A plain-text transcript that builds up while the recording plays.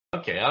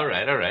Okay, all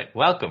right, all right.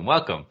 Welcome,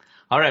 welcome.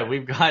 All right,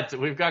 we've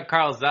got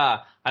Carl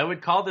Za. I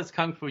would call this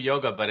Kung Fu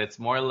Yoga, but it's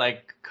more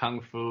like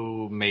Kung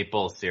Fu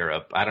maple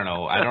syrup. I don't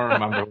know. I don't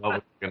remember what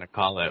we're gonna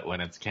call it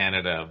when it's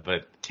Canada,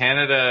 but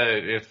Canada,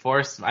 it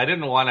forced, I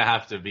didn't want to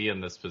have to be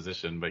in this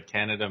position, but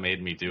Canada made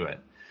me do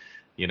it.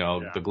 You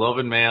know, Yeah. the Globe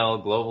and Mail,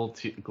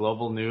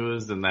 Global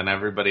News, and then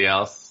everybody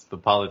else, the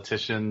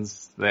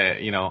politicians,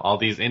 all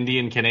these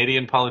Indian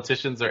Canadian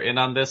politicians are in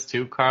on this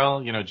too,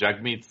 Carl. You know,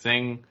 Jagmeet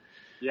Singh,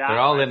 Yeah. they're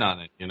all in on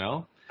it, you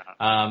know?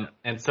 Yeah.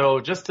 And so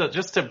just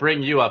to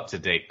bring you up to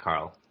date,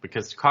 Carl,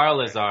 because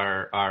Carl is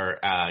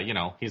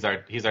he's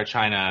our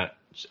China,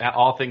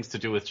 all things to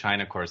do with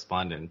China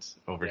correspondent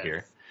over Yes.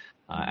 here,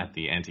 at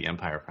the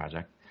Anti-Empire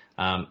Project.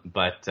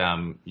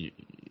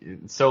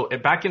 So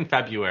back in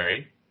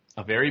February,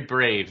 a very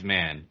brave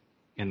man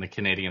in the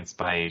Canadian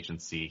spy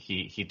agency,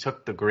 he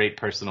took the great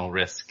personal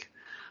risk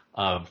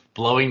of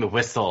blowing the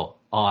whistle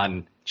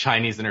on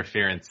Chinese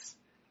interference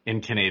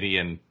in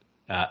Canadian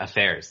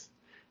affairs.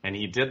 And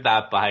he did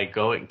that by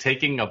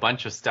taking a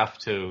bunch of stuff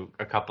to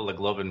a couple of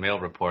Globe and Mail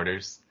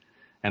reporters,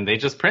 and they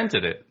just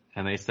printed it.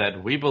 And they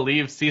said, "We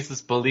believe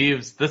CSIS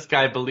believes, this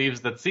guy believes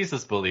that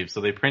CSIS believes."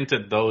 So they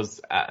printed those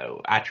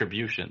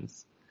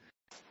attributions.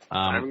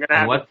 I'm gonna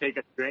have to take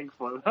a drink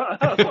for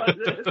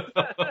this.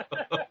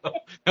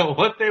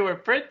 What they were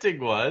printing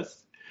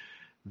was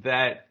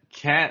that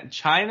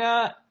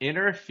China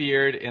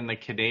interfered in the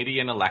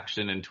Canadian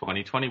election in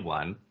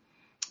 2021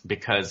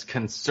 because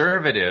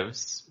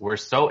conservatives were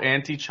so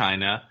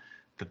anti-China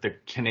that the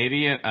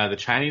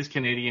Chinese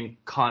Canadian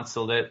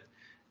consulate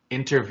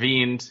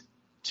intervened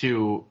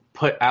to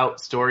put out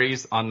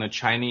stories on the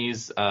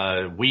Chinese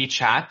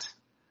WeChat.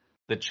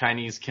 The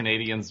Chinese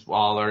Canadians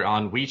all are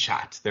on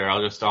WeChat. They're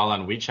all just all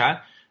on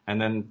WeChat. And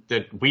then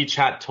the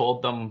WeChat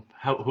told them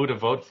who to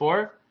vote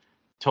for,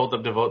 told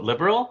them to vote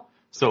Liberal.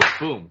 So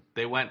boom,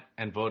 they went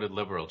and voted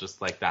Liberal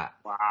just like that.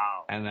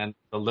 Wow. And then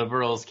the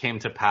Liberals came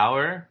to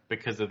power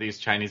because of these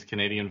Chinese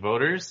Canadian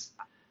voters.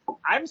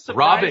 I'm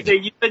surprised they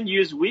even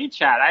use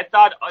WeChat. I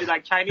thought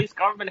like Chinese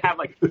government have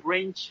like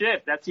brain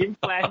chip that's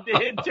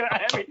implanted into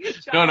every.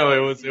 No,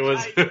 it was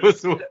WeChat.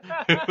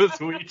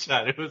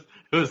 It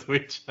was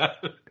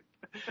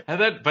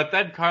WeChat. But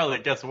then Carl,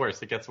 it gets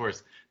worse. It gets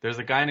worse. There's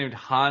a guy named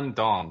Han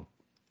Dong,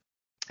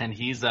 and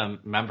he's a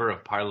member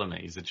of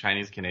parliament. He's a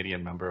Chinese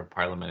Canadian member of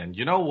parliament. And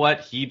you know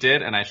what he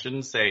did? And I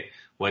shouldn't say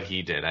what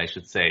he did. I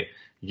should say,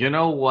 you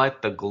know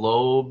what the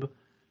Globe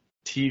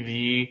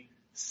TV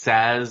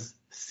says,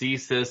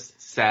 CSIS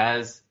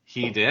says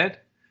he did?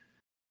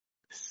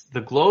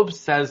 The Globe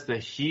says that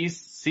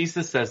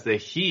CSIS says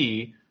that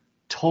he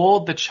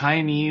told the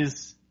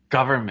Chinese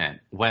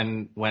government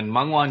when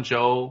Meng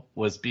Wanzhou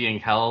was being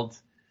held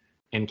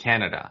in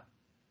Canada,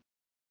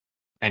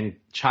 and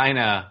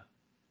China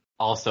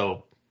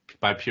also,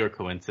 by pure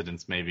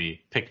coincidence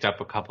maybe, picked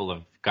up a couple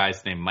of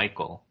guys named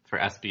Michael for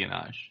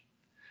espionage.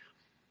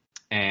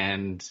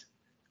 And,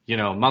 you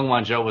know, Meng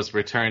Wanzhou was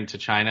returned to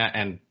China,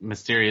 and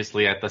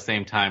mysteriously at the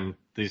same time,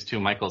 these two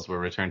Michaels were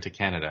returned to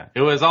Canada.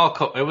 It was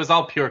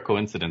all pure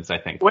coincidence, I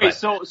think. Wait,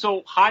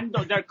 so Han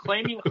Dong, they're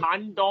claiming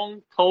Han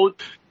Dong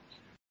told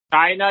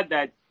China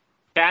that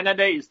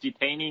Canada is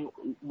detaining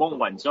Meng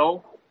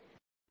Wanzhou?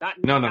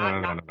 No.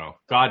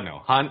 God,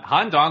 no.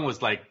 Han Dong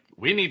was like,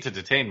 we need to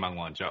detain Meng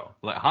Wanzhou.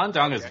 Han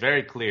Dong is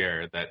very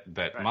clear that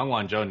right. Meng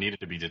Wanzhou needed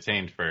to be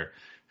detained for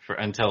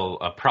until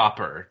a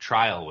proper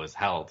trial was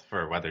held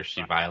for whether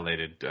she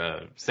violated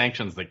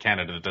sanctions that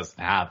Canada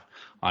doesn't have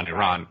on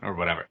Iran or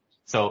whatever.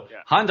 So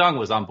Han Dong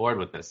was on board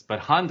with this, but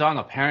Han Dong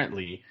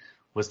apparently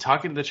was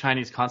talking to the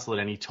Chinese consulate,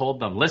 and he told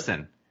them,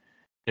 listen,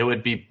 it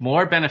would be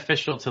more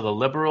beneficial to the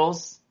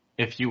Liberals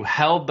if you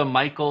held the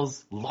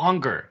Michaels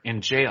longer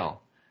in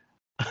jail.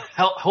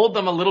 Hold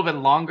them a little bit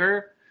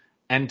longer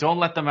and don't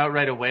let them out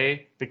right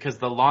away, because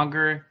the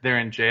longer they're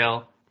in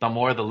jail, the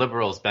more the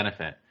Liberals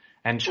benefit.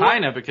 And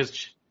China,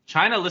 because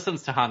China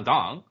listens to Han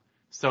Dong,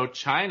 so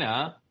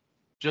China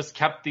just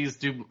kept these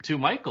two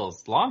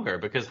Michaels longer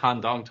because Han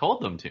Dong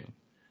told them to.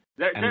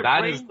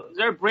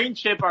 Their brain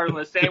chip are on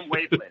the same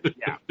wavelength.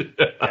 Yeah.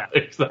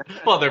 Exactly.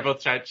 Well, they're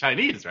both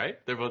Chinese, right?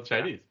 They're both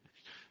Chinese.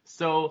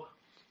 Yeah.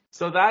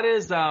 So that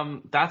is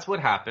that's what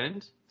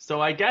happened. So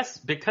I guess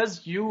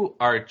because you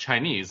are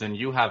Chinese and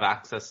you have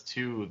access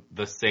to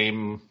the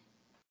same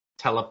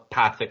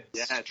telepathic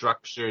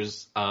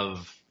structures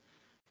of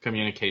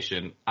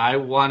communication, I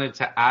wanted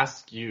to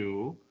ask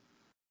you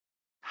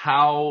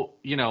how,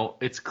 you know,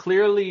 it's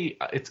clearly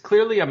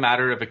a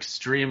matter of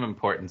extreme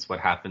importance what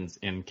happens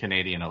in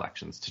Canadian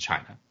elections to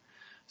China.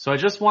 So I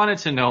just wanted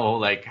to know,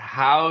 like,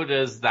 how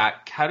does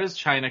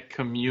China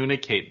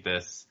communicate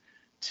this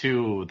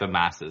to the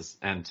masses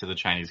and to the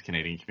Chinese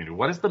Canadian community?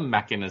 What is the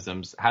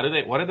mechanisms? What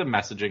are the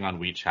messaging on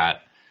WeChat?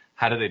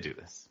 How do they do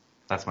this?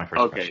 That's my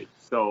first question. Okay,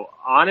 so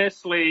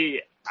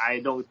honestly, I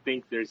don't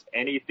think there's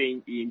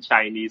anything in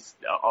Chinese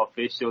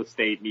official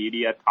state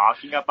media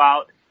talking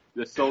about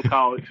the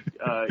so-called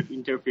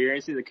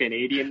interference in the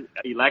Canadian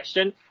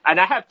election. And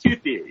I have two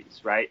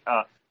theories, right?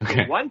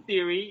 Okay. One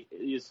theory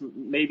is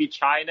maybe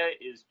China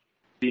is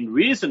been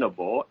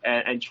reasonable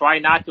and try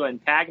not to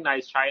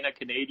antagonize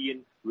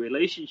China-Canadian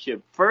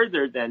relationship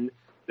further than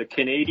the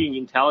Canadian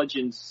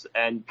intelligence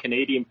and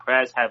Canadian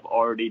press have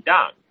already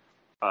done.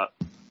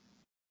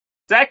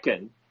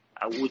 Second,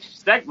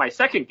 my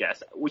second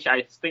guess, which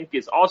I think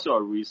is also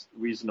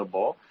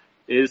reasonable,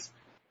 is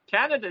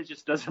Canada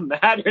just doesn't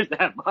matter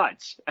that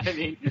much. I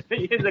mean,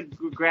 in the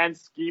grand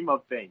scheme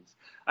of things.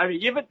 I mean,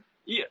 even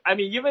in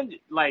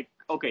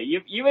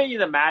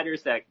the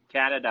matters that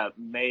Canada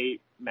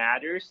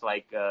matters,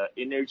 like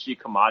energy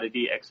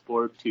commodity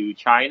export to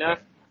China,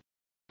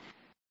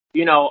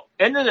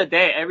 end of the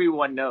day,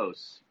 everyone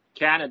knows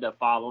Canada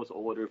follows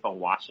order from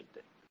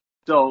Washington.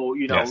 So,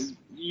 Yes.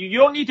 you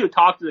don't need to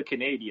talk to the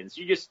Canadians.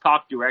 You just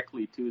talk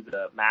directly to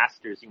the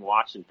masters in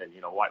Washington.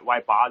 Why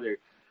bother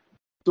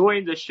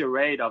doing the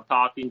charade of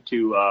talking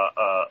to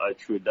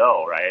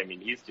Trudeau, right? I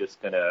mean, he's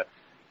just gonna,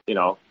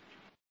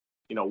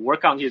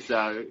 work on his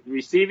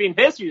receiving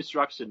his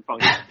instruction from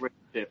his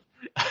tip.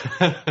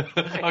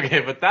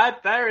 Okay, but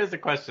there is a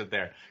question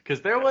there,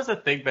 because there was a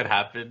thing that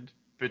happened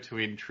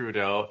between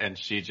Trudeau and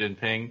Xi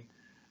Jinping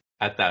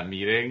at that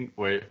meeting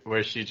where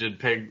Xi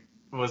Jinping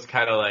was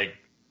kind of like,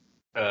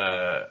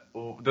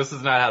 this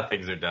is not how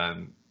things are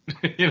done,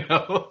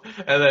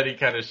 and then he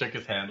kind of shook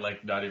his hand,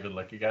 like not even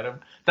looking at him.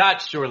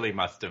 That surely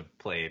must have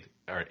played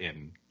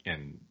in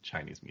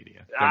Chinese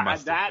media.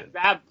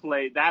 That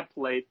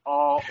played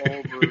all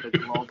over the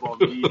global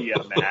media,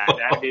 man.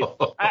 I mean,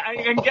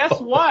 and guess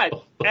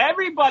what?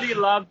 Everybody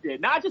loved it.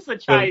 Not just the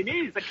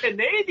Chinese, the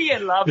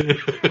Canadian loved it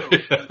too.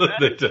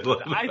 They did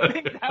love I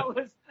think that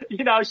was,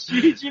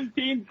 Xi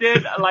Jinping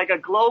did like a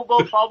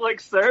global public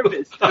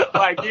service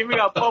by giving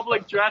a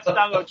public dress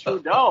down on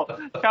Trudeau,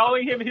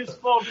 telling him he's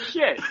full of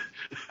shit.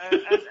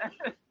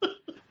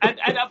 But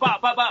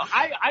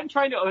I'm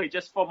trying to,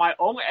 just for my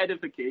own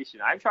edification,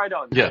 I'm trying to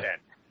understand. Yeah.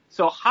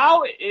 So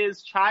how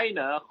is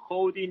China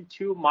holding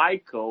two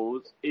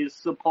Michaels is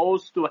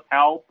supposed to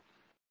help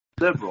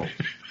liberals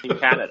in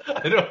Canada?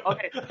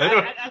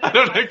 I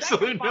don't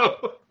actually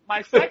know.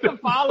 My second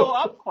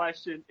follow-up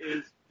question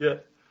is,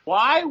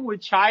 why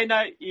would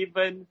China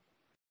even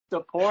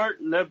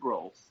support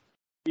liberals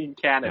in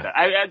Canada?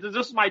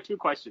 This is my two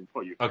questions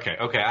for you. Okay.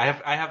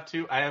 I have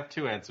two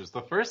answers.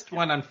 The first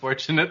one,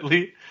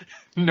 unfortunately,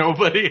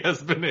 nobody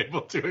has been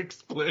able to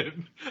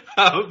explain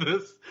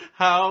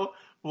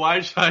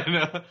why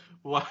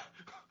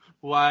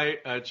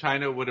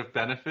China would have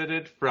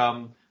benefited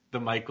from the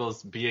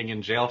Michaels being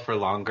in jail for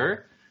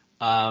longer.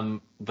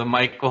 The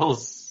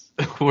Michaels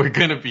were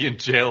going to be in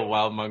jail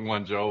while Meng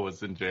Wanzhou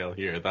was in jail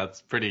here.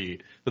 That's pretty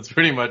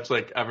much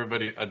like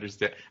everybody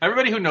understands.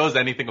 Everybody who knows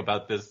anything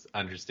about this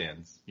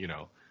understands,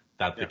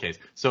 that's the case.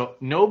 So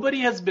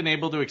nobody has been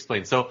able to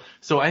explain. So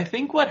I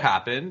think what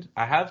happened,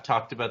 I have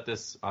talked about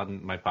this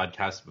on my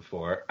podcast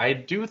before. I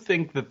do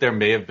think that there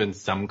may have been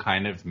some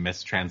kind of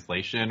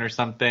mistranslation or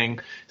something.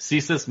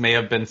 CSIS may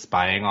have been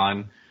spying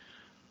on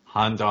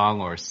Han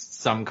Dong or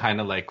some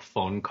kind of like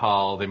phone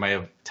call. They might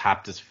have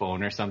tapped his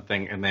phone or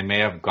something, and they may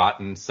have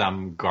gotten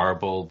some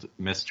garbled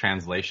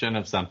mistranslation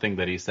of something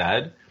that he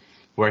said,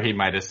 where he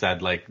might have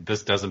said, like,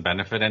 this doesn't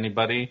benefit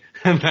anybody.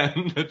 And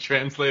then the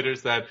translator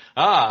said,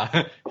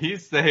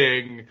 he's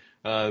saying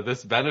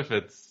this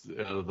benefits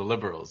the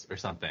liberals or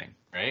something,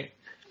 right?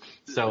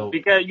 So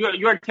because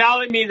you're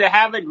telling me they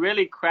haven't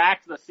really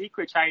cracked the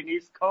secret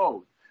Chinese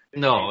code.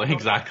 No,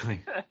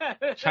 exactly.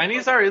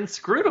 Chinese are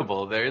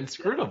inscrutable. They're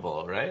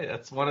inscrutable, right?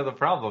 That's one of the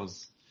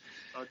problems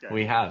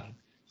we have.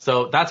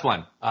 So that's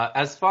one.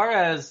 As far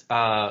as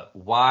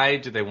why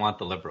do they want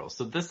the liberals?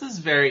 So this is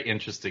very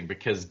interesting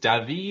because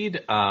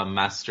David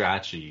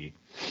Mastracci,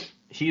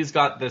 he's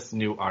got this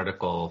new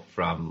article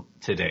from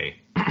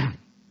today.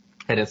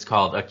 And it's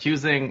called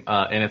Accusing,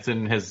 and it's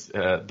in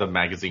the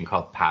magazine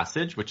called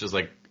Passage, which is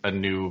like a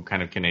new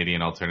kind of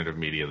Canadian alternative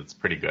media that's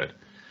pretty good.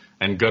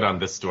 And good on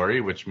this story,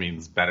 which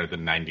means better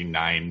than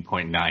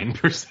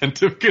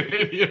 99.9% of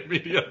Canadian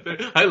media.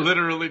 I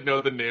literally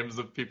know the names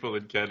of people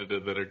in Canada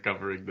that are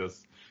covering this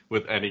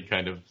with any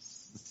kind of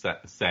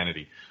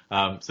sanity.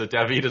 So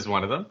David is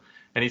one of them.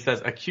 And he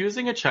says,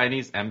 accusing a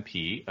Chinese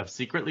MP of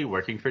secretly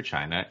working for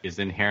China is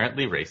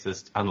inherently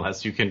racist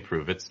unless you can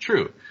prove it's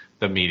true.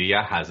 The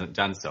media hasn't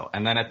done so.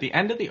 And then at the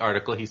end of the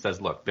article, he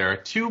says, look, there are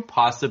two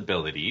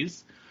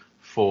possibilities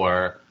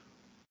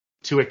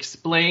to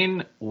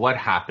explain what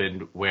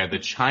happened where the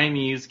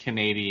Chinese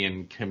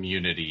Canadian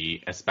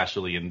community,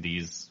 especially in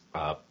these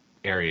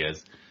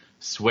areas,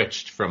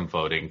 switched from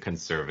voting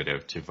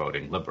conservative to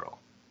voting liberal.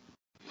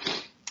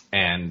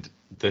 And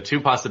the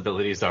two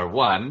possibilities are,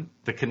 one,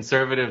 the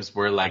conservatives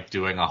were like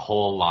doing a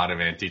whole lot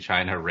of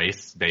anti-China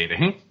race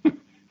baiting.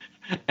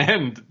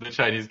 And the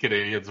Chinese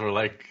Canadians were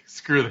like,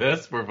 screw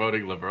this, we're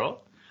voting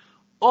liberal.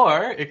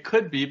 Or it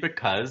could be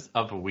because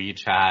of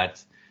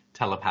WeChat,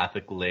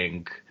 telepathic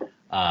link,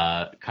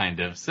 kind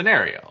of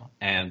scenario.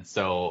 And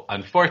so,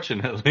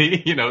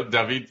 unfortunately,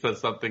 David says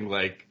something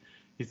like,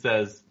 he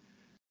says,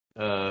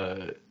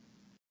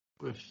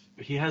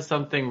 he has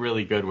something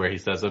really good where he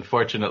says,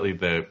 unfortunately,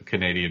 the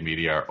Canadian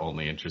media are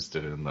only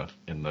interested in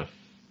the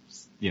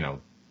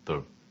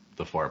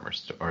the former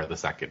or the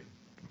second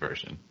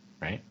version,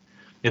 right?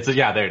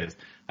 There it is.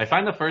 I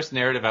find the first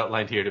narrative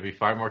outlined here to be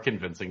far more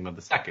convincing than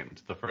the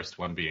second. The first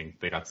one being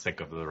they got sick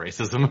of the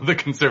racism of the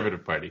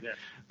Conservative Party. Yeah.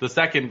 The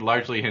second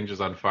largely hinges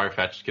on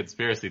far-fetched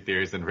conspiracy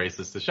theories and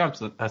racist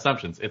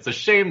assumptions. It's a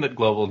shame that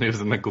Global News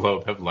and the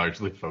Globe have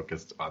largely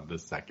focused on the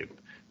second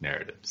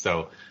narrative.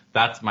 So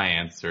that's my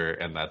answer,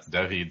 and that's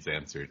David's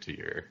answer to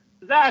your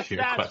That's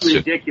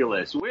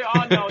ridiculous. We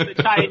all know the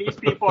Chinese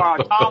people are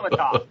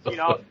automatons.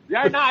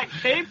 They're not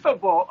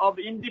capable of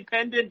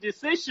independent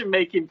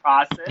decision-making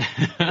process.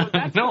 So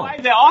that's why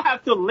they all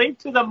have to link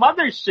to the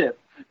mothership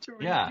to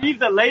receive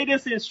the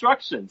latest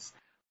instructions.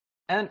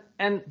 And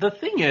the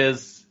thing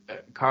is,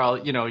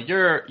 Carl,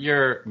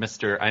 you're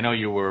Mr. I know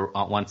you were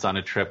once on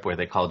a trip where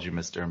they called you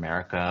Mr.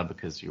 America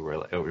because we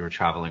were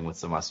traveling with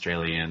some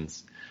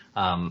Australians.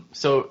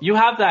 So you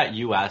have that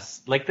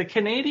US, like the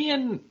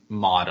Canadian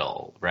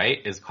model, right,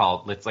 it's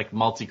like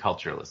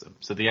multiculturalism.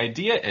 So the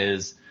idea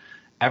is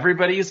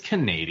everybody is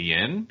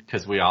Canadian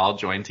because we all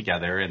join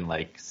together in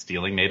like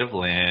stealing native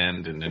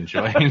land and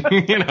enjoying,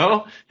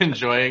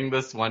 enjoying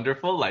this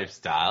wonderful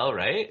lifestyle,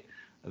 right,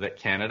 that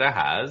Canada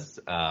has,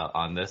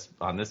 on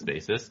this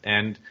basis.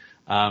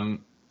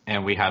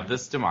 And we have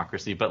this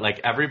democracy, but like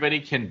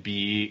everybody can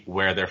be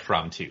where they're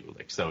from too.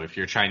 Like, so if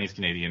you're Chinese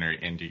Canadian or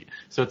Indian,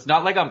 so it's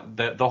not like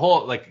the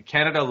whole, like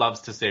Canada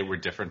loves to say we're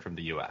different from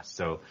the US.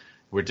 So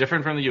we're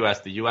different from the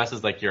US. The US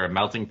is like you're a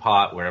melting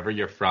pot wherever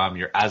you're from.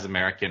 You're as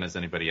American as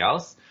anybody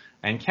else.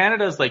 And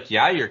Canada is like,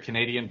 yeah, you're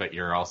Canadian, but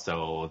you're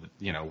also,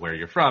 where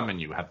you're from and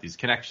you have these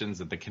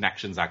connections, and the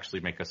connections actually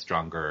make us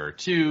stronger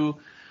too.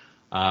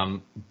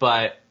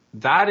 But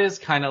that is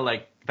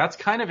that's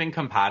kind of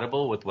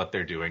incompatible with what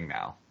they're doing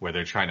now, where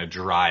they're trying to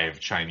drive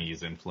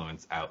Chinese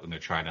influence out, and they're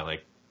trying to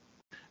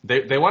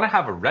they want to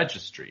have a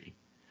registry.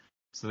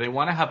 So they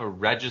want to have a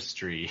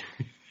registry.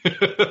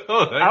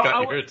 Oh, that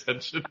got your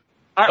attention.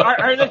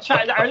 Are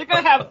they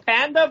going to have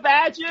panda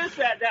badges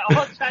that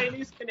all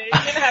Chinese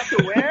Canadians have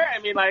to wear? I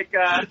mean, the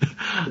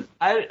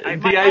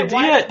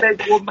idea they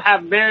will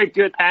have very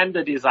good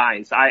panda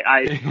designs.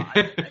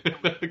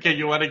 Okay,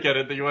 you want to get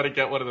it? You want to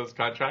get one of those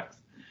contracts?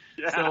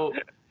 Yeah. So,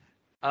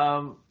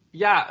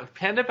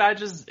 panda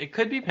badges. It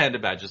could be panda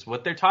badges.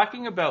 What they're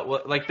talking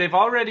about, they've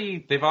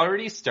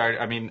already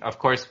started. I mean, of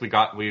course,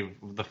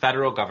 the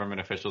federal government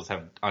officials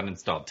have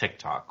uninstalled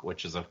TikTok,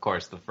 which is, of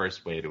course, the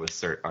first way to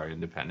assert our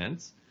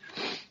independence.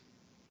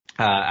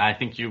 I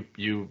think you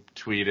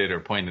tweeted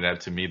or pointed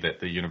out to me that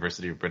the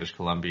University of British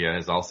Columbia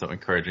is also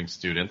encouraging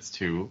students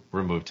to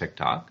remove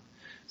TikTok.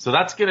 So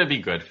that's going to be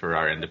good for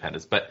our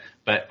independence. But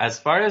as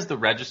far as the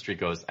registry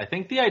goes, I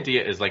think the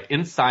idea is like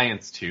in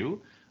science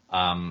too.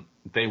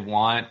 They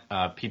want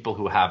people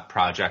who have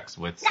projects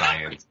with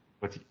science,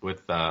 with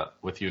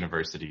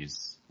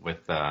universities,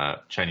 with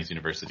Chinese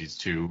universities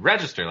to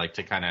register, like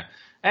to kind of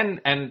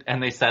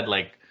and they said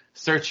like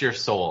search your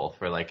soul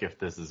for like if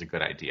this is a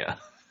good idea.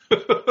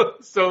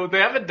 So they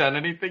haven't done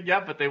anything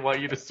yet, but they want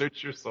you to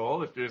search your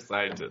soul if you're a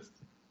scientist.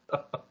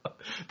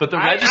 But the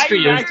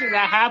registry I imagine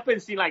that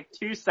happens in like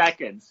 2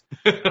 seconds.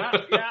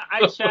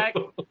 I check.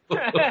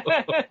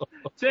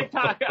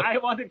 TikTok. I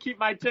want to keep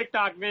my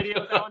TikTok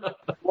videos. I want to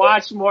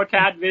watch more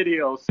cat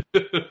videos.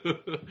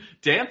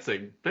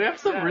 Dancing. They have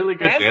some really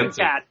good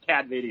dancing.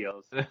 Cat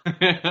videos.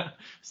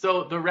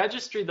 So the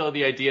registry, though,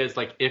 the idea is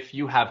like if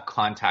you have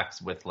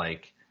contacts with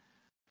like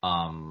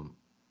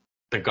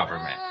the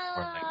government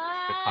or like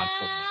the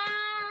consulate.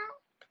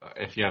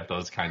 If you have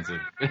those kinds of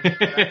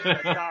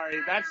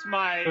sorry, that's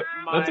my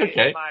that's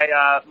okay.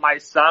 My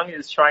son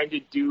is trying to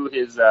do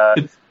his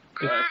trying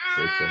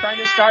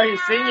to start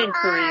his singing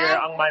career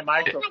on my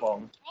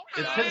microphone.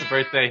 It's his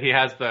birthday. He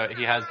has the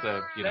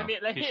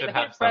let me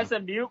press a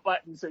mute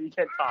button so you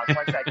can talk.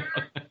 1 second.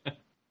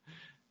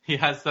 He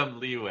has some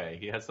leeway.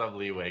 Because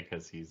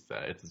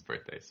it's his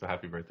birthday. So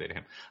happy birthday to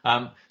him.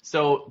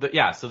 So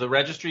the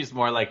registry is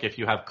more like if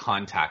you have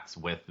contacts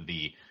with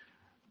the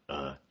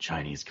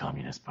Chinese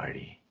Communist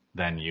Party,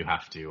 then you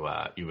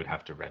would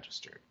have to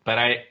register. But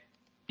I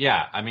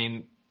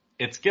mean,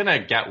 it's gonna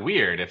get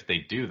weird if they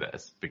do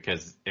this,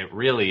 because it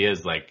really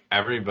is like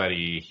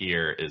everybody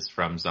here is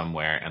from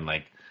somewhere, and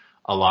like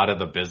a lot of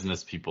the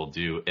business people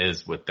do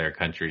is with their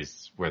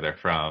countries where they're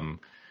from,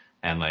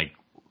 and like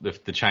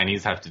if the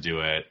Chinese have to do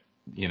it,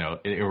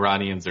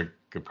 Iranians are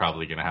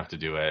probably gonna have to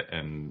do it,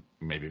 and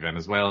maybe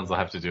Venezuelans will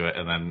have to do it,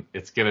 and then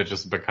it's gonna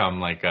just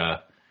become like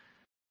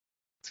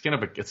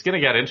it's gonna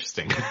get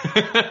interesting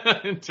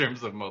in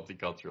terms of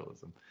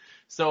multiculturalism.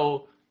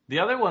 So the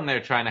other one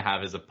they're trying to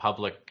have is a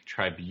public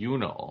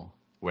tribunal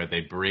where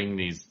they bring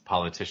these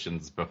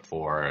politicians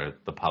before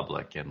the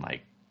public and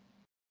like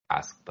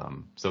ask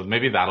them. So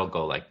maybe that'll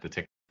go like the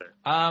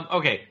TikTok.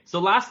 Okay, so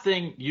last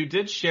thing, you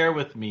did share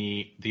with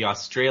me the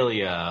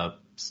Australia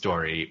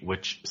story,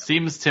 which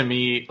seems to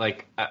me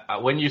like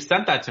when you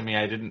sent that to me,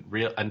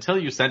 until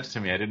you sent it to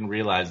me, I didn't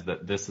realize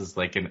that this is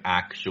like an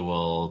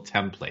actual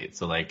template.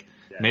 So like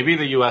maybe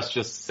the US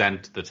just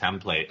sent the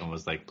template and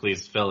was like,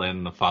 please fill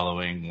in the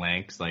following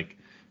links, like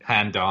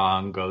Han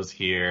Dong goes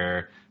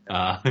here,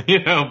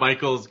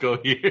 Michaels go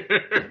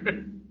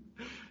here.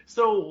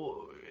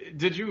 So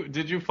did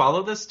you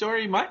follow this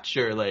story much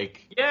or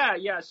like?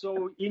 Yeah.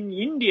 So in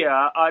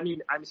India,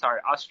 I'm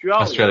sorry,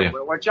 Australia. Australia.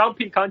 We're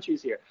jumping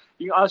countries here.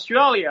 In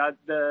Australia,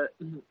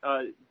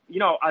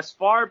 as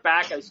far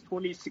back as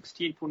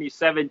 2016,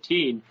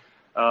 2017,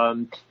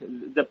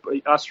 the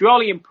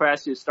Australian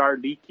press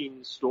started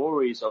leaking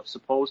stories of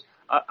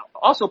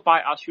also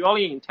by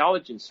Australian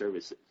intelligence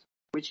services,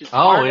 which is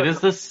it is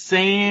the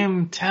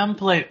same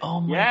template.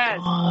 Oh my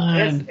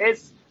God.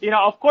 It's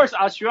of course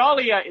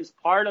Australia is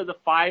part of the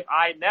Five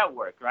Eye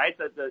network, right?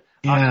 The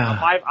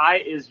Five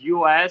Eye is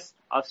US,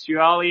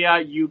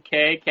 Australia,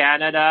 UK,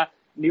 Canada,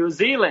 New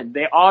Zealand.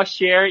 They all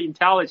share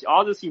intelligence.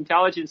 All these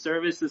intelligence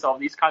services of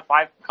these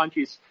 5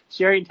 countries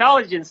share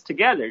intelligence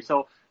together.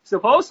 So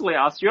supposedly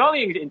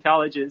Australian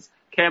intelligence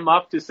came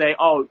up to say,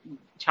 oh,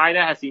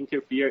 China has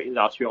interfered in the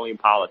Australian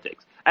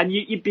politics. And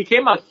it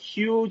became a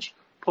huge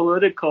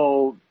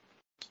political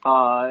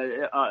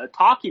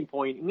talking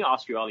point in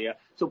Australia.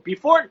 So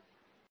people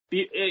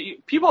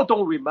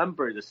don't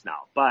remember this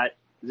now, but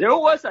there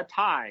was a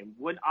time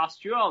when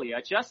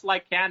Australia, just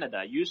like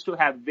Canada, used to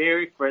have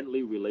very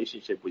friendly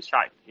relationship with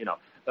China.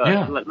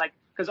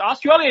 Because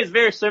Australia is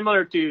very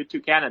similar to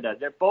Canada.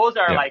 They both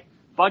are like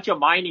bunch of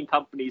mining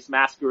companies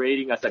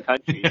masquerading as a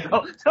country.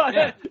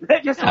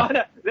 They just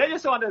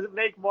want to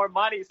make more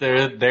money.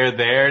 They're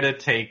there to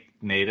take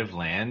native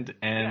land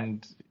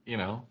and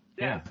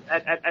Yes.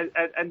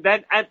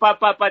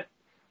 But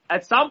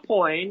at some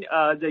point,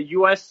 the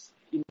U.S.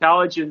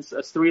 intelligence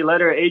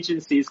 3-letter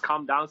agencies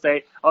come down and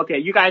say, okay,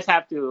 you guys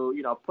have to,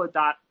 put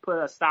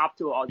a stop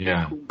to all the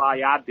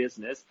kumbaya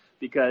business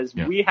because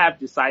we have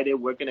decided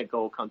we're going to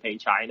go contain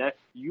China.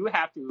 You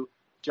have to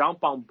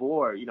jump on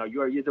board.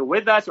 You're either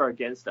with us or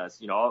against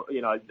us,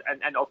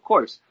 and of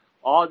course,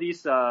 all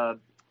these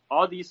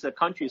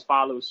countries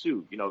follow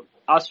suit.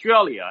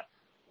 Australia,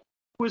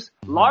 whose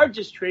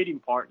largest trading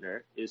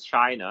partner is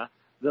China.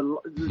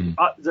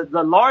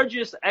 The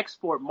largest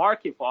export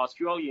market for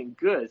Australian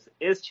goods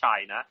is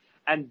China,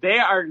 and they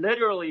are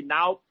literally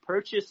now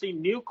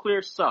purchasing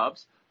nuclear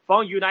subs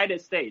from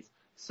United States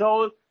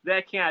so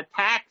they can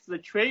attack the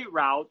trade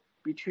route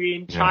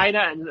between China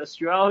and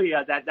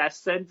Australia that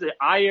sends the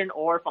iron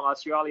ore from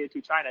Australia to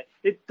China.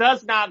 It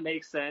does not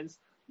make sense,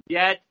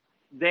 yet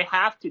they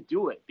have to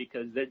do it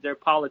because their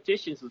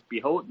politicians is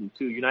beholden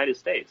to United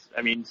States.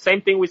 I mean,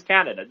 same thing with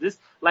Canada. This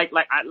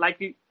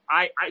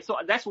so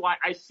that's why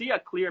I see a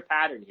clear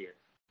pattern here.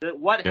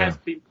 What has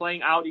been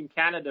playing out in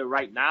Canada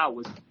right now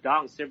was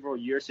done several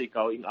years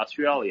ago in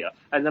Australia.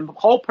 And the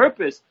whole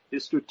purpose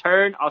is to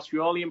turn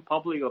Australian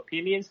public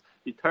opinions,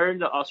 to turn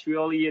the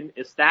Australian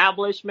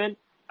establishment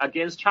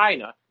against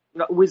China.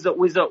 With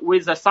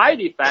the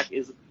side effect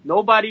is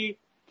nobody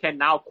can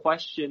now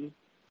question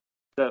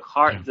the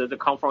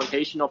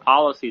confrontational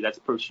policy that's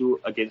pursued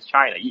against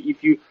China.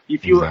 If you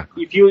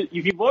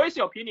voice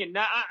your opinion,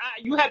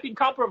 you have been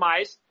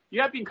compromised.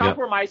 You have been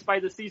compromised by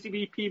the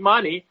CCP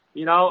money,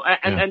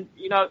 and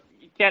you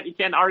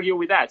can't argue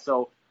with that.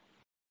 So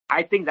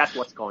I think that's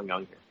what's going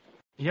on here.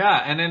 Yeah,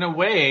 and in a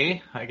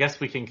way, I guess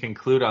we can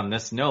conclude on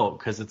this note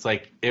because it's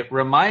like it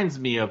reminds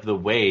me of the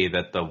way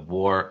that the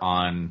war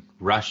on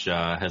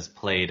Russia has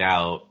played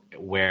out,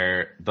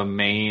 where the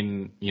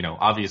main,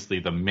 obviously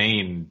the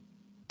main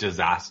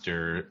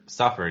disaster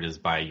suffered is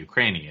by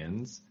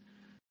Ukrainians,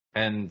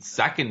 and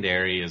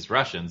secondary is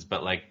Russians,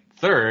 but like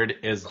third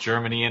is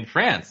Germany and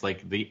France.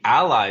 Like the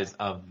allies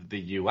of the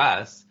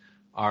U.S.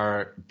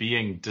 are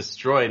being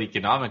destroyed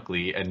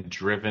economically and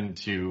driven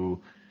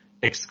to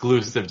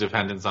exclusive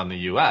dependence on the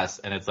U.S.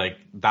 And it's like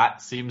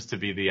that seems to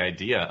be the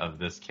idea of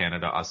this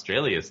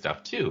Canada-Australia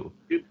stuff too.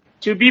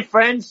 To be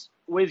friends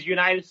with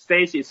United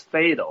States is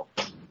fatal.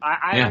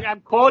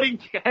 I'm quoting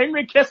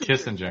Henry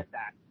Kissinger.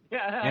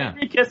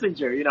 Henry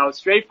Kissinger,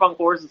 straight from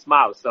horse's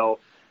mouth. So,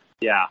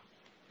 yeah.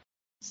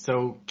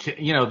 So,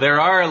 there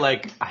are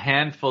like a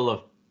handful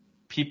of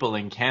people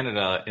in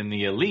Canada in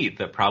the elite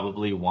that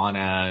probably want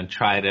to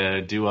try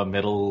to do a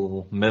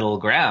middle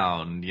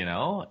ground,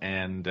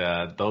 and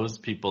those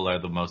people are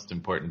the most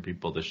important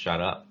people to shut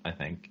up, I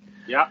think.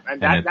 Yeah,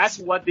 and that's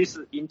what this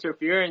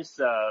interference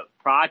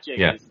project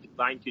is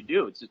designed to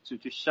do,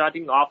 to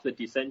shutting off the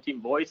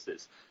dissenting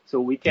voices. So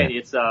we can,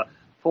 it's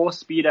full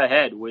speed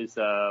ahead with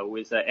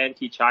an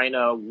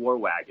anti-China war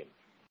wagon.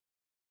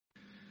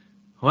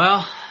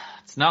 Well,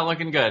 it's not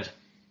looking good.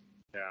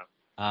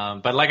 Yeah.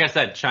 But like I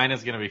said,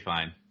 China's going to be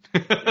fine.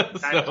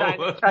 China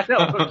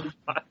will be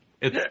fine.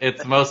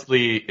 It's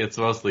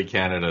mostly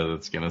Canada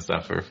that's going to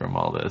suffer from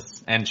all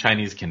this, and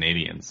Chinese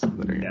Canadians that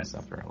are going to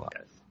suffer a lot.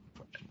 Yes.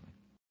 Unfortunately.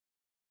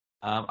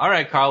 All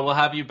right, Carl, we'll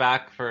have you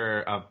back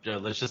for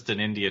let's just an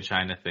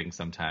India-China thing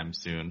sometime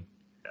soon.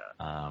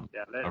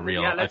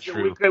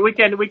 True. We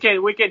can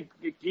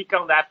geek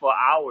on that for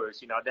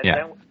hours,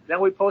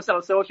 Then we post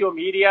on social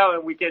media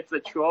and we get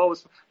the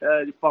trolls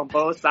from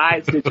both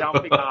sides to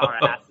jumping on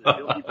our asses.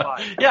 It'll be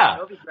fun.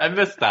 Yeah, I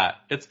missed that.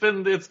 It's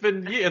been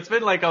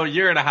like a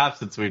year and a half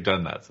since we've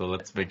done that, so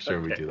let's make sure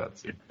we do that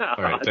soon. All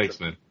right, thanks,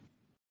 man.